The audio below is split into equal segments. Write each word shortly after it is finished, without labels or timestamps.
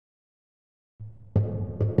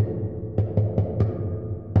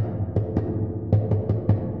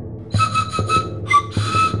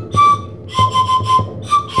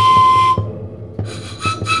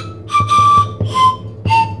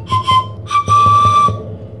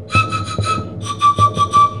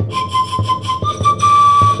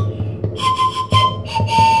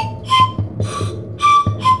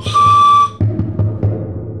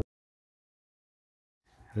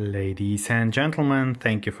Ladies and gentlemen,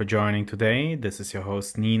 thank you for joining today. This is your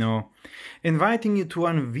host Nino, inviting you to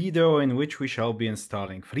one video in which we shall be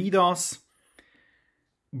installing FreeDOS,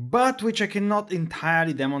 but which I cannot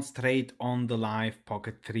entirely demonstrate on the live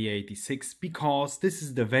Pocket 386 because this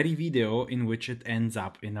is the very video in which it ends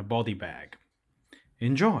up in a body bag.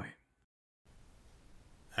 Enjoy!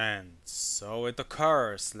 And so it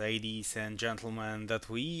occurs, ladies and gentlemen, that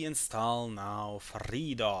we install now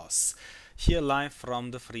FreeDOS. Here live from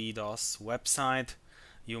the FreeDOS website,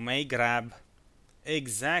 you may grab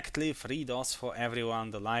exactly FreeDOS for everyone,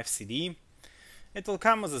 the live CD. It will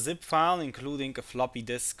come as a zip file, including a floppy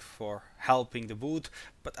disk for helping the boot,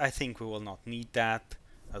 but I think we will not need that,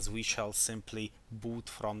 as we shall simply boot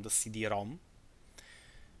from the CD-ROM.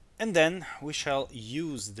 And then we shall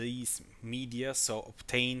use these media so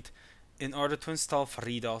obtained in order to install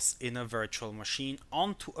FreeDOS in a virtual machine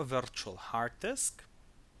onto a virtual hard disk.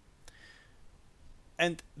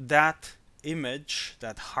 And that image,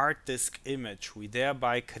 that hard disk image we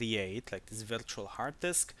thereby create, like this virtual hard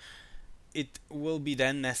disk, it will be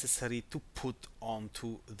then necessary to put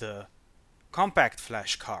onto the compact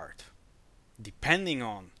flash card. Depending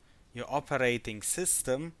on your operating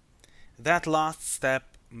system, that last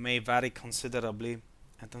step may vary considerably,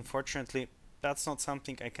 and unfortunately that's not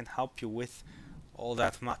something I can help you with all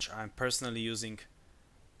that much. I'm personally using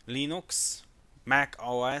Linux. Mac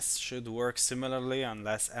OS should work similarly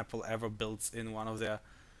unless Apple ever builds in one of their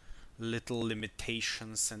little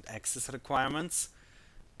limitations and access requirements,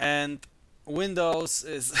 and Windows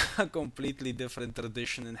is a completely different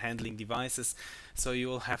tradition in handling devices, so you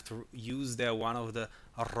will have to use there one of the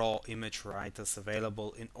raw image writers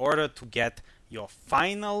available in order to get your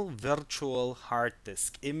final virtual hard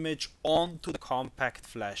disk image onto the compact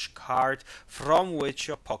flash card from which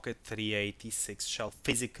your Pocket 386 shall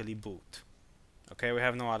physically boot. Okay, we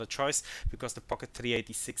have no other choice because the Pocket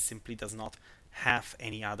 386 simply does not have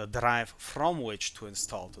any other drive from which to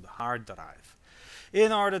install to the hard drive.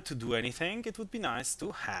 In order to do anything, it would be nice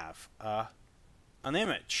to have an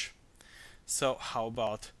image. So how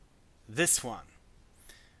about this one?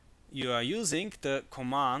 You are using the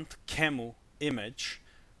command Qemu image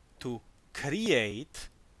to create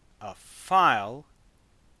a file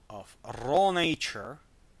of raw nature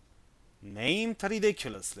named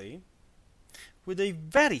ridiculously with a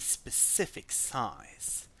very specific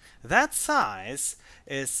size. That size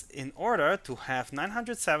is in order to have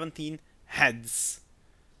 917 heads,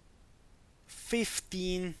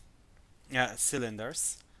 15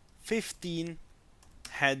 cylinders, 15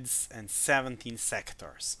 heads and 17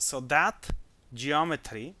 sectors. So that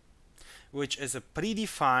geometry, which is a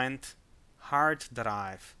predefined hard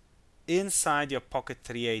drive inside your Pocket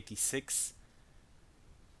 386,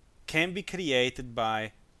 can be created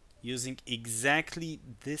by using exactly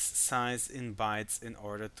this size in bytes in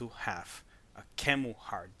order to have a Qemu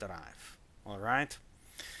hard drive. Alright?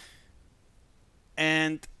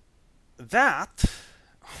 And that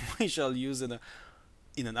we shall use in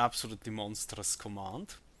an absolutely monstrous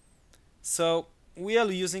command. So we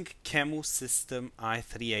are using Qemu system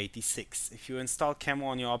i386. If you install Qemu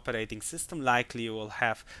on your operating system, likely you will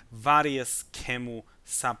have various Qemu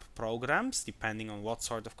sub-programs depending on what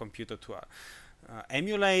sort of computer to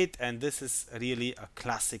emulate, and this is really a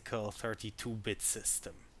classical 32-bit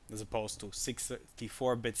system as opposed to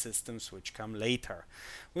 64-bit systems which come later.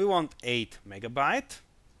 We want 8 megabyte.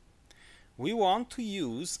 We want to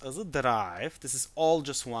use as a drive, this is all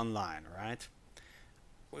just one line, right?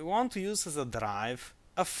 We want to use as a drive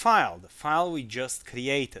a file, the file we just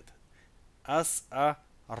created, as a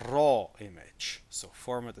raw image. So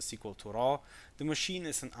format is equal to raw. The machine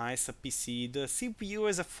is an ISA PC. The CPU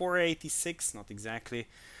is a 486, not exactly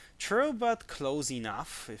true, but close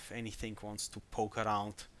enough if anything wants to poke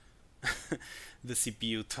around the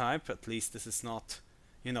CPU type. At least this is not,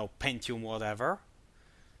 you know, Pentium whatever.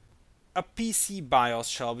 A PC BIOS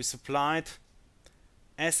shall be supplied.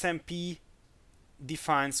 SMP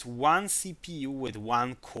defines one CPU with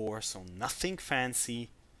one core, so nothing fancy.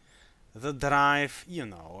 The drive, you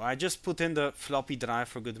know, I just put in the floppy drive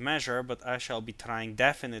for good measure, but I shall be trying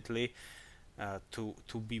definitely to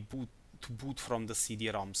boot from the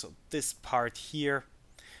CD-ROM. So this part here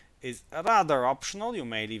is rather optional. You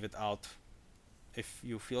may leave it out if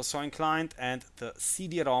you feel so inclined. And the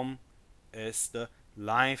CD-ROM is the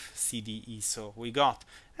live CD ISO we got,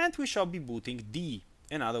 and we shall be booting D,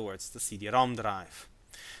 in other words, the CD-ROM drive.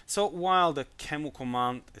 So while the Qemu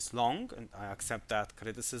command is long, and I accept that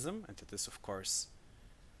criticism, and it is of course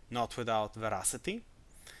not without veracity,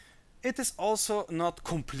 It is also not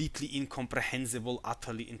completely incomprehensible,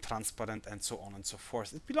 utterly intransparent, and so on and so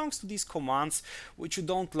forth. It belongs to these commands which you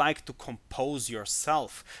don't like to compose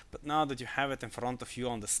yourself. But now that you have it in front of you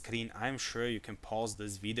on the screen, I'm sure you can pause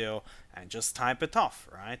this video and just type it off,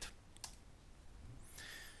 right?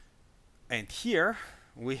 And here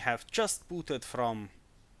we have just booted from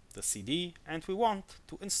the CD and we want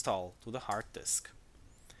to install to the hard disk.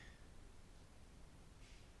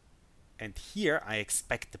 And here I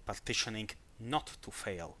expect the partitioning not to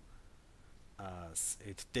fail, as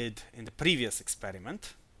it did in the previous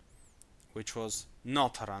experiment, which was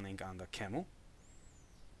not running under Qemu.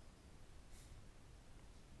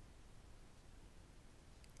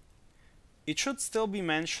 It should still be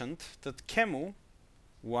mentioned that Qemu,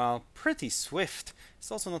 while pretty swift,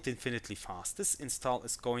 is also not infinitely fast. This install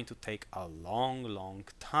is going to take a long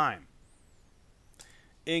time.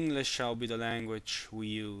 English shall be the language we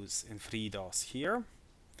use in FreeDOS here,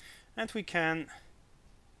 and we can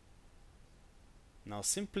now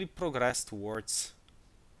simply progress towards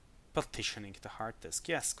partitioning the hard disk.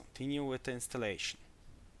 Yes, continue with the installation.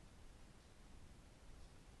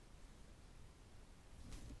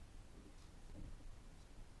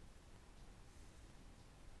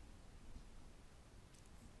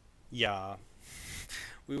 Yeah,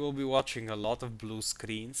 we will be watching a lot of blue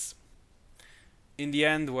screens. In the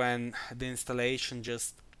end, when the installation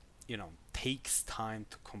just, takes time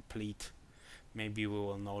to complete, maybe we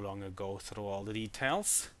will no longer go through all the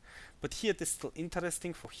details. But here it is still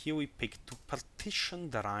interesting, for here we pick to partition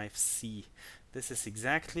drive C. This is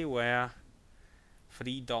exactly where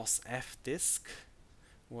FreeDOS F disk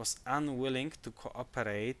was unwilling to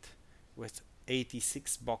cooperate with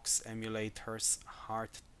 86-box emulators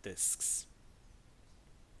hard disks.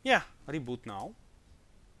 Yeah, reboot now.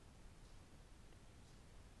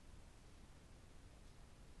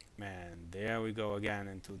 And there we go again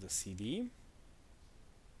into the CD.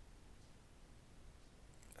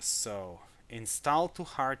 So install to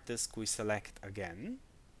hard disk we select again.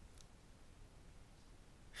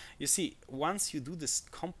 You see, once you do this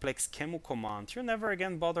complex Qemu command, you're never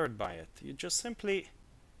again bothered by it. You just simply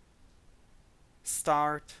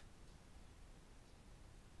start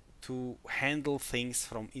to handle things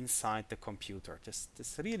from inside the computer.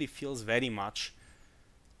 This really feels very much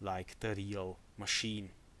like the real machine,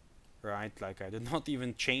 right? Like I did not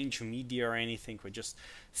even change media or anything. We're just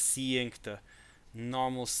seeing the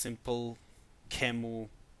normal simple Qemu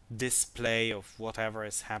display of whatever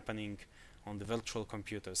is happening on the virtual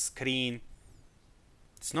computer screen.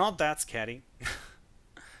 It's not that scary.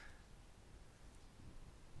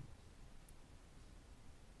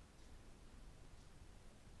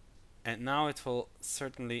 And now it will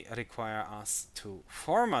certainly require us to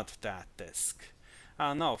format that disk.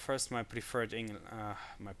 No, first my preferred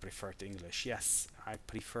English. Yes, I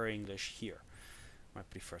prefer English here. My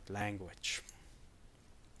preferred language.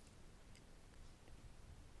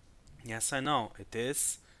 Yes, I know, it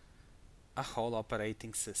is a whole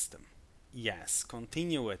operating system. Yes,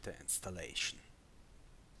 continue with the installation.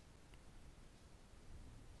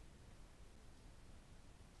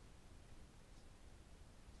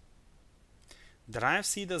 Drive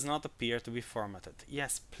C does not appear to be formatted.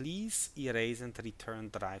 Yes, please erase and return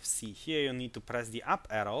drive C. Here you need to press the up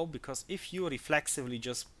arrow, because if you reflexively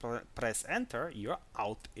just press enter, you're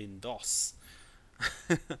out in DOS.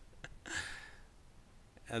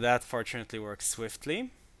 And that fortunately works swiftly.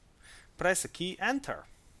 Press a key, enter.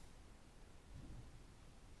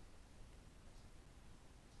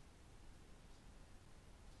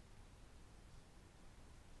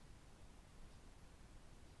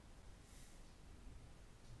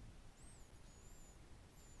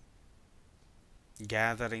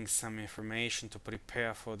 Gathering some information to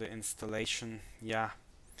prepare for the installation. Yeah,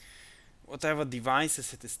 whatever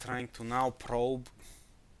devices it is trying to now probe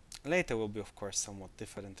later will be of course somewhat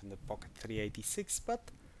different in the Pocket 386, but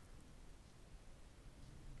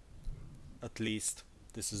at least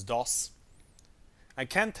this is DOS. I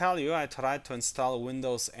can tell you I tried to install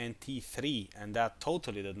Windows NT 3 and that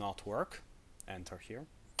totally did not work. Enter here.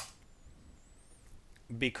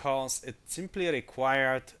 Because it simply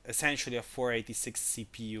required essentially a 486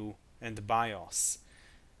 CPU and BIOS.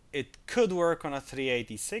 It could work on a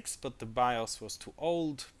 386, but the BIOS was too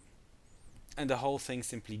old and the whole thing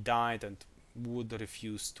simply died and would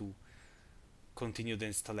refuse to continue the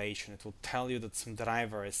installation. It will tell you that some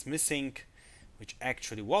driver is missing, which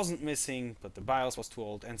actually wasn't missing, but the BIOS was too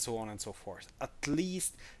old, and so on and so forth. At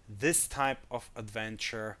least this type of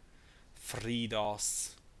adventure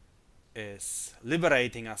FreeDOS is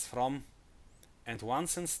liberating us from, and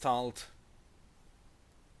once installed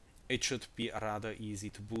it should be rather easy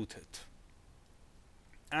to boot it.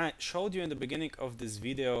 I showed you in the beginning of this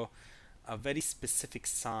video a very specific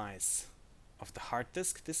size of the hard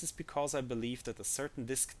disk. This is because I believe that a certain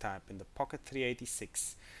disk type in the Pocket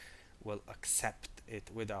 386 will accept it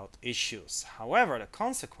without issues. However, the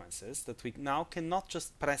consequence is that we now cannot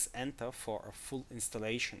just press enter for a full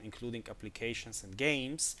installation, including applications and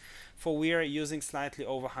games, for we are using slightly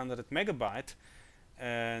over 100 megabyte,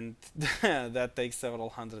 and that takes several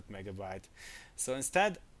hundred megabyte. So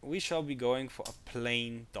instead, we shall be going for a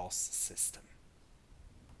plain DOS system.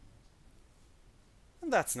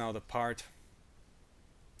 And that's now the part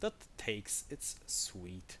that takes its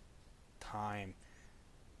sweet time.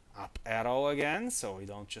 Up arrow again, so we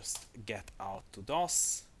don't just get out to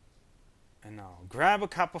DOS. And now grab a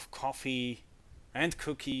cup of coffee and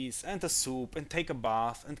cookies and a soup and take a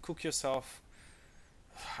bath and cook yourself,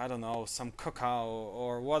 I don't know, some cacao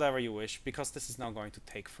or whatever you wish, because this is now going to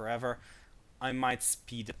take forever. I might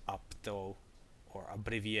speed it up though, or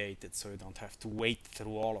abbreviate it so you don't have to wait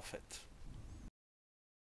through all of it.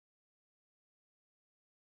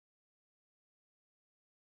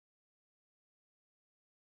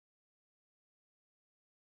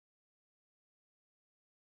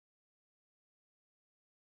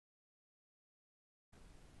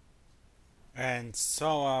 And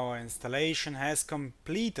so our installation has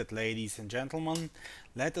completed, ladies and gentlemen.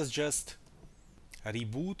 Let us just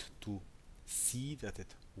reboot to see that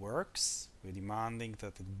it works. We're demanding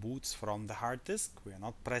that it boots from the hard disk. We are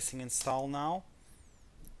not pressing install now.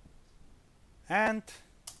 And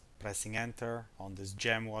pressing enter on this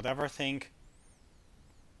gem whatever thing.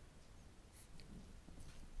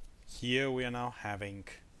 Here we are now having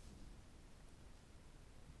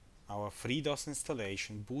our FreeDOS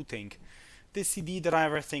installation booting. This CD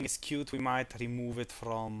driver thing is cute. We might remove it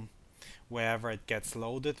from wherever it gets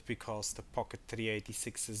loaded, because the Pocket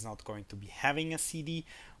 386 is not going to be having a CD,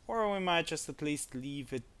 or we might just at least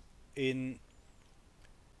leave it in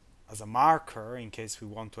as a marker in case we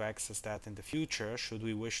want to access that in the future, should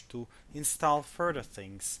we wish to install further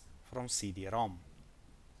things from CD-ROM.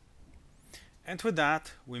 And with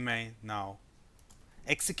that, we may now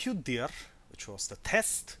execute dir, which was the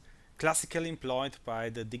test classically employed by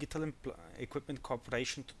the Digital Equipment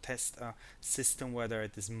Corporation to test a system whether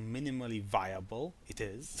it is minimally viable. It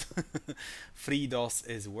is. FreeDOS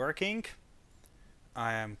is working.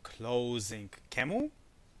 I am closing Qemu.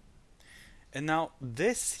 And now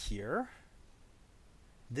this here,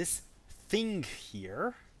 this thing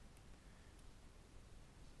here,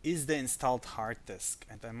 is the installed hard disk.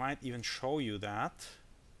 And I might even show you that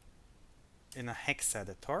in a hex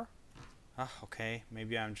editor. Okay,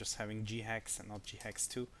 maybe I'm just having ghex and not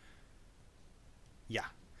ghex2. Yeah,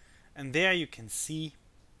 and there you can see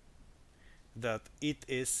that it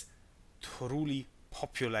is truly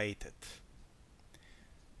populated.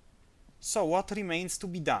 So what remains to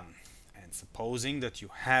be done? And supposing that you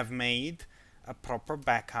have made a proper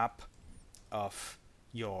backup of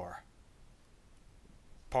your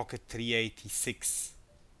Pocket 386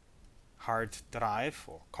 hard drive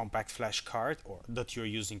or compact flash card, or that you're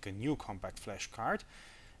using a new compact flash card,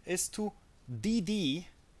 is to DD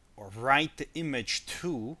or write the image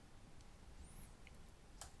to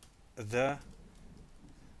the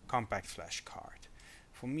compact flash card.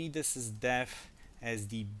 For me this is dev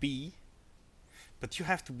SDB, but you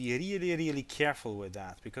have to be really careful with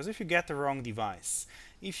that, because if you get the wrong device,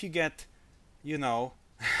 if you get, you know,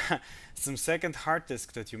 some second hard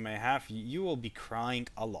disk that you may have, you will be crying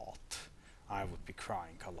a lot. I would be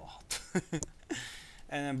crying a lot.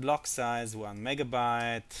 And then block size 1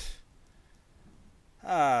 megabyte.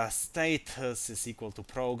 Status is equal to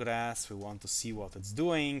progress. We want to see what it's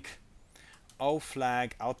doing. O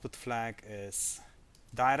flag, output flag is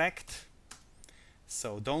direct.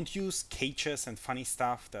 So don't use caches and funny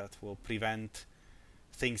stuff that will prevent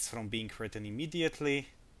things from being written immediately.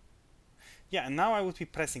 Yeah, and now I would be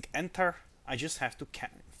pressing enter. I just have to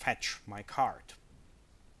fetch my card.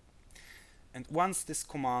 And once this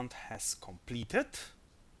command has completed,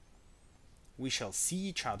 we shall see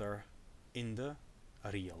each other in the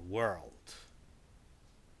real world.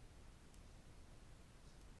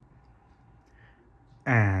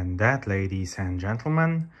 And that, ladies and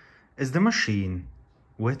gentlemen, is the machine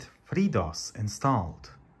with FreeDOS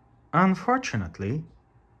installed. Unfortunately,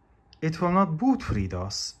 it will not boot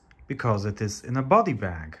FreeDOS because it is in a body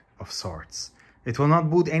bag of sorts. It will not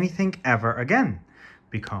boot anything ever again,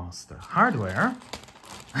 because the hardware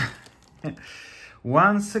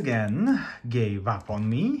once again gave up on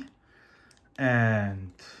me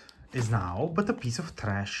and is now but a piece of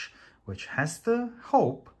trash which has the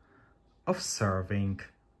hope of serving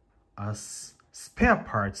as spare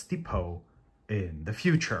parts depot in the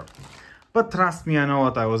future. But trust me, I know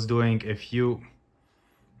what I was doing. If you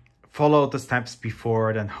followed the steps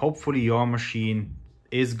before, then hopefully your machine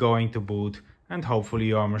is going to boot and hopefully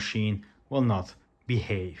your machine will not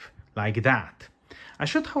behave like that. I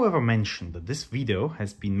should, however, mention that this video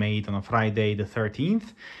has been made on a Friday the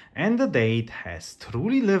 13th and the date has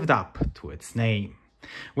truly lived up to its name.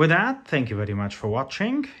 With that, thank you very much for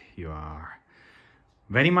watching. You are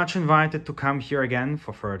very much invited to come here again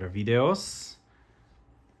for further videos.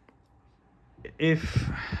 If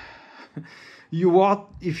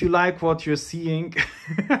you like what you're seeing,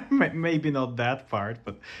 maybe not that part,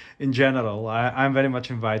 but in general, I'm very much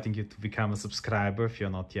inviting you to become a subscriber if you're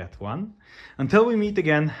not yet one. Until we meet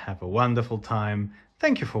again, have a wonderful time.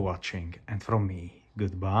 Thank you for watching, and from me,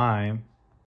 goodbye.